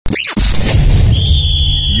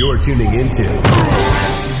You're tuning into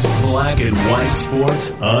Black and White Sports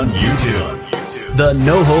on YouTube. The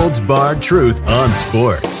no-holds-barred truth on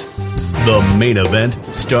sports. The main event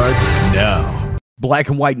starts now. Black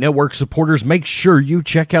and White Network supporters, make sure you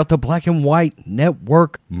check out the Black and White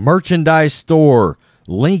Network merchandise store.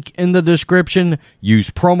 Link in the description. Use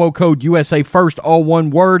promo code USA First, all one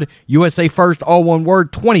word. USA First, all one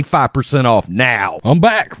word. 25% off now. I'm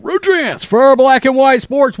back. Rudrance for Black and White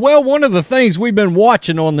Sports. Well, one of the things we've been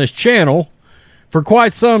watching on this channel for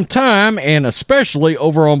quite some time, and especially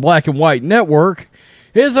over on Black and White Network,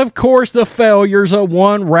 is, of course, the failures of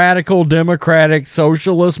one radical Democratic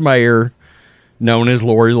socialist mayor known as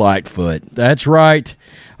Lori Lightfoot. That's right.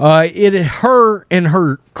 Her and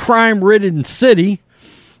her crime-ridden city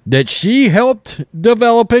that she helped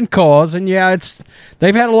develop and cause, and yeah,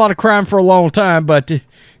 they've had a lot of crime for a long time, but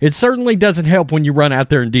it certainly doesn't help when you run out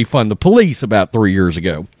there and defund the police about 3 years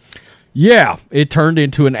ago. Yeah, it turned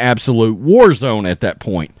into an absolute war zone at that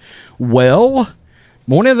point. Well,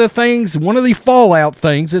 one of the fallout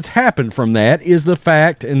things that's happened from that is the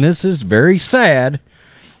fact, and this is very sad,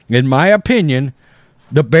 in my opinion,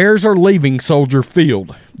 the Bears are leaving Soldier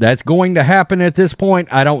Field. That's going to happen at this point.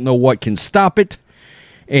 I don't know what can stop it.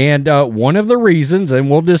 And one of the reasons, and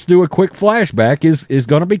we'll just do a quick flashback, is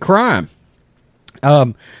going to be crime.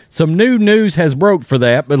 Some new news has broke for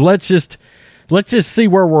that, but let's just see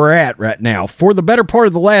where we're at right now. For the better part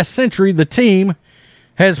of the last century, the team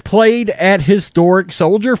has played at historic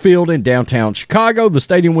Soldier Field in downtown Chicago. The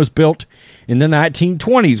stadium was built in the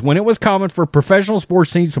 1920s when it was common for professional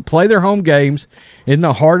sports teams to play their home games in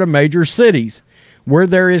the heart of major cities, where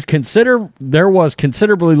there was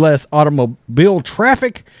considerably less automobile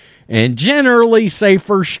traffic and generally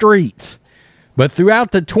safer streets. But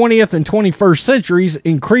throughout the 20th and 21st centuries,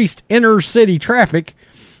 increased inner-city traffic,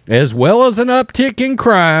 as well as an uptick in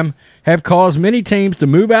crime, have caused many teams to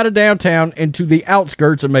move out of downtown and to the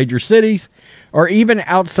outskirts of major cities, or even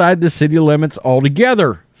outside the city limits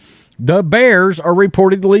altogether. The Bears are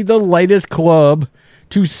reportedly the latest club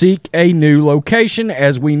to seek a new location.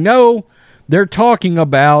 As we know, they're talking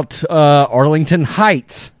about Arlington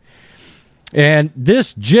Heights. And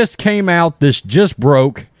this just came out. This just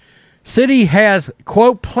broke. City has,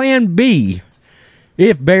 quote, Plan B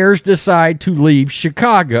if Bears decide to leave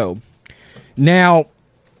Chicago. Now,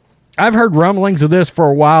 I've heard rumblings of this for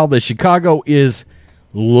a while, that Chicago is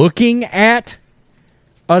looking at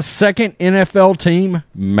a second NFL team,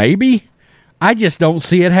 maybe. I just don't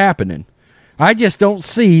see it happening. I just don't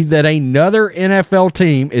see that another NFL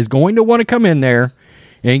team is going to want to come in there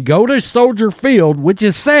and go to Soldier Field, which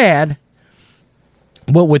is sad.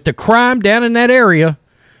 But with the crime down in that area,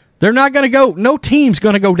 they're not going to go. No team's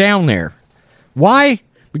going to go down there. Why?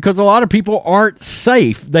 Because a lot of people aren't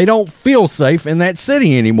safe. They don't feel safe in that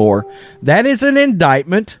city anymore. That is an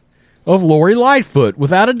indictment of Lori Lightfoot.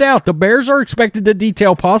 Without a doubt, the Bears are expected to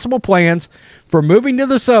detail possible plans for moving to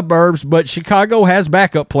the suburbs, but Chicago has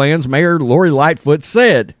backup plans, Mayor Lori Lightfoot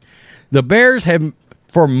said. The Bears have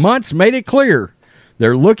for months made it clear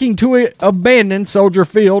they're looking to abandon Soldier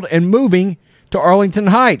Field and moving to Arlington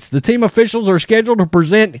Heights. The team officials are scheduled to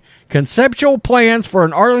present conceptual plans for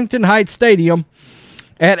an Arlington Heights stadium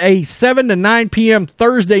at a 7 to 9 p.m.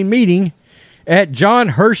 Thursday meeting at John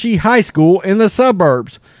Hershey High School in the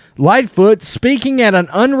suburbs. Lightfoot, speaking at an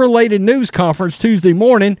unrelated news conference Tuesday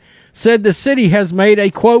morning, said the city has made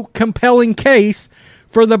a, quote, compelling case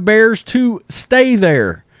for the Bears to stay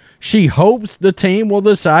there. She hopes the team will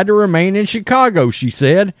decide to remain in Chicago, she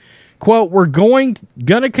said. Quote, we're going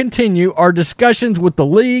to continue our discussions with the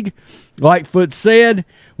league, Lightfoot said.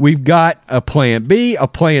 We've got a plan B, a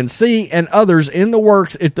plan C, and others in the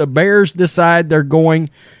works if the Bears decide they're going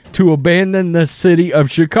to abandon the city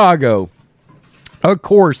of Chicago. Of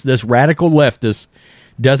course, this radical leftist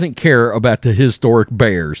doesn't care about the historic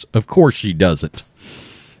Bears. Of course she doesn't.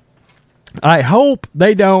 I hope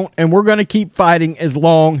they don't, and we're going to keep fighting as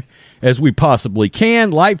long as we possibly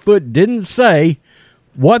can. Lightfoot didn't say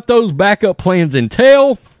what those backup plans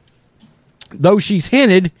entail, though she's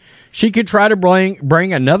hinted she could try to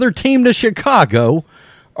bring another team to Chicago,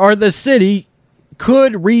 or the city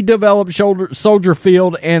could redevelop Soldier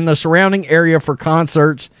Field and the surrounding area for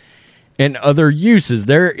concerts and other uses.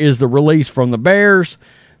 There is the release from the Bears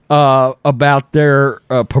about their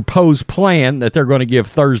proposed plan that they're going to give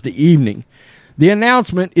Thursday evening. The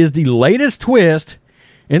announcement is the latest twist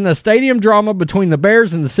in the stadium drama between the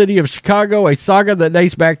Bears and the city of Chicago, a saga that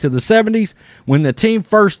dates back to the 70s when the team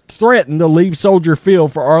first threatened to leave Soldier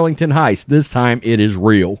Field for Arlington Heights. This time it is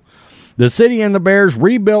real. The city and the Bears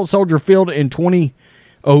rebuilt Soldier Field in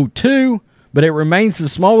 2002, but it remains the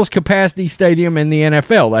smallest capacity stadium in the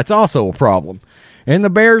NFL. That's also a problem. and the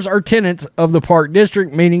Bears are tenants of the Park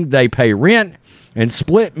District, meaning they pay rent and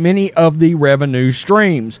split many of the revenue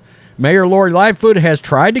streams. Mayor Lori Lightfoot has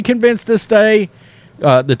tried to convince the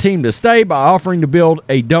team to stay by offering to build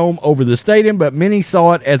a dome over the stadium, but many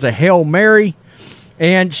saw it as a Hail Mary.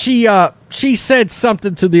 And she said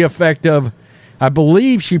something to the effect of, I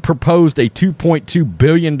believe she proposed a $2.2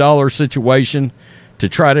 billion situation to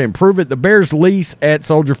try to improve it. The Bears' lease at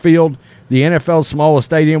Soldier Field, the NFL's smallest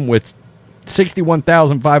stadium with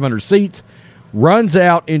 61,500 seats, runs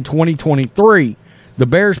out in 2023. The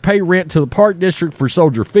Bears pay rent to the Park District for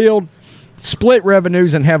Soldier Field, split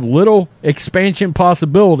revenues, and have little expansion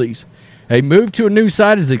possibilities. A move to a new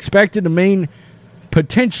site is expected to mean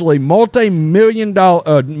potentially multi-billion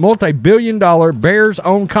dollar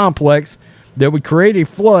Bears-owned complex that would create a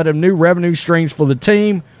flood of new revenue streams for the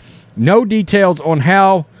team. No details on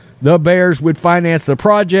how the Bears would finance the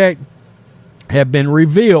project have been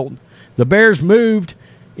revealed. The Bears moved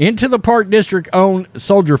into the Park District-owned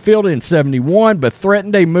Soldier Field in 1971, but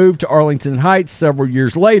threatened a move to Arlington Heights several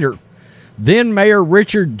years later. Then Mayor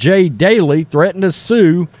Richard J. Daley threatened to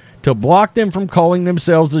sue to block them from calling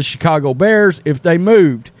themselves the Chicago Bears if they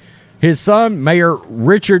moved. His son, Mayor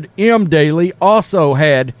Richard M. Daley, also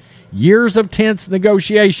had years of tense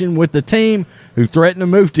negotiation with the team, who threatened to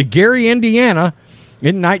move to Gary, Indiana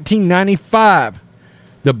in 1995.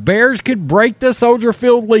 The Bears could break the Soldier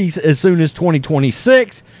Field lease as soon as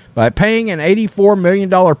 2026 by paying an $84 million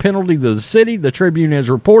penalty to the city. The Tribune has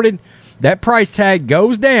reported that price tag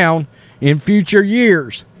goes down in future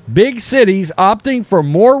years. Big cities opting for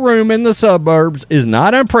more room in the suburbs is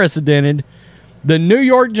not unprecedented. The New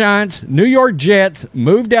York Giants, New York Jets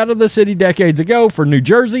moved out of the city decades ago for New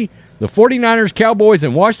Jersey. The 49ers, Cowboys,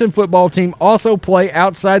 and Washington football team also play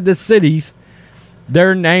outside the cities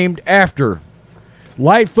they're named after.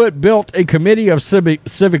 Lightfoot built a committee of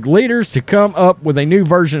civic leaders to come up with a new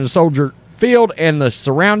version of Soldier Field and the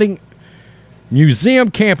surrounding museum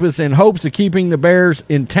campus in hopes of keeping the Bears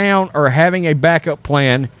in town or having a backup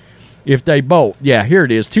plan if they bolt. Yeah, here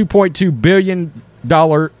it is, $2.2 billion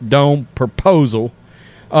dome proposal.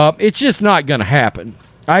 It's just not going to happen.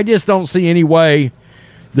 I just don't see any way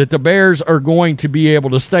that the Bears are going to be able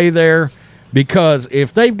to stay there, because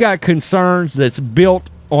if they've got concerns that's built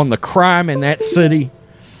on the crime in that city,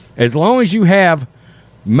 as long as you have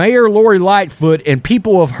Mayor Lori Lightfoot and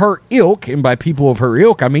people of her ilk, and by people of her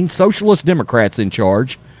ilk, I mean socialist Democrats in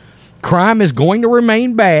charge, crime is going to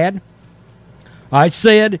remain bad. I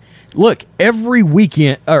said, look, every week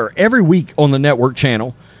on the network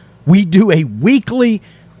channel, we do a weekly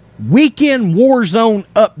weekend war zone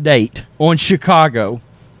update on Chicago.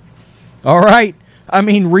 All right? I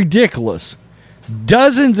mean, ridiculous.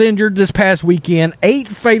 Dozens injured this past weekend, 8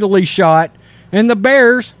 fatally shot, and the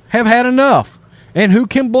Bears have had enough. And who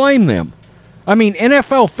can blame them? I mean,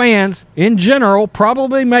 NFL fans in general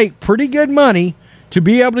probably make pretty good money to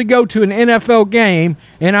be able to go to an NFL game,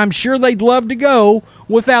 and I'm sure they'd love to go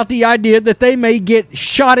without the idea that they may get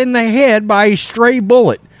shot in the head by a stray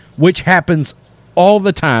bullet, which happens all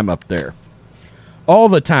the time up there. All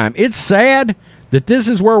the time. It's sad that this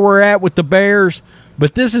is where we're at with the Bears,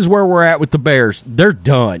 but this is where we're at with the Bears. They're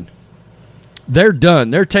done. They're done.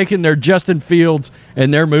 They're taking their Justin Fields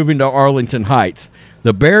and they're moving to Arlington Heights.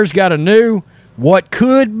 The Bears got a new, what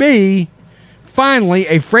could be, finally,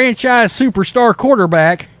 a franchise superstar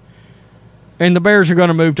quarterback, and the Bears are going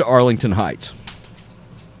to move to Arlington Heights.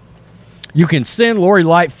 You can send Lori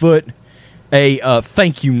Lightfoot a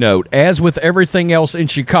thank you note. As with everything else in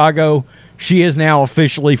Chicago, she has now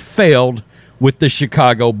officially failed with the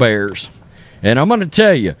Chicago Bears. And I'm going to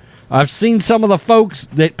tell you, I've seen some of the folks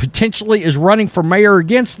that potentially is running for mayor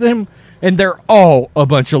against them, and they're all a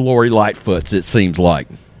bunch of Lori Lightfoots, it seems like.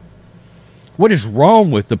 What is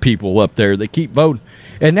wrong with the people up there that keep voting?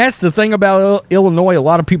 And that's the thing about Illinois, a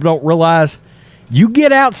lot of people don't realize. You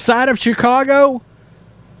get outside of Chicago,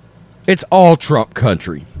 it's all Trump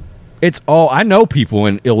country. It's all, I know people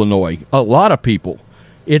in Illinois, a lot of people.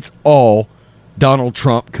 It's all Donald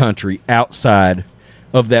Trump country outside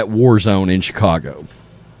of that war zone in Chicago.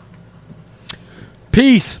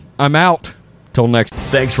 Peace. I'm out. Till next.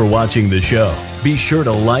 Thanks for watching the show. Be sure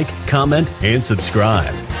to like, comment, and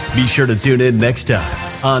subscribe. Be sure to tune in next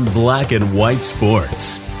time on Black and White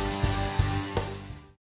Sports.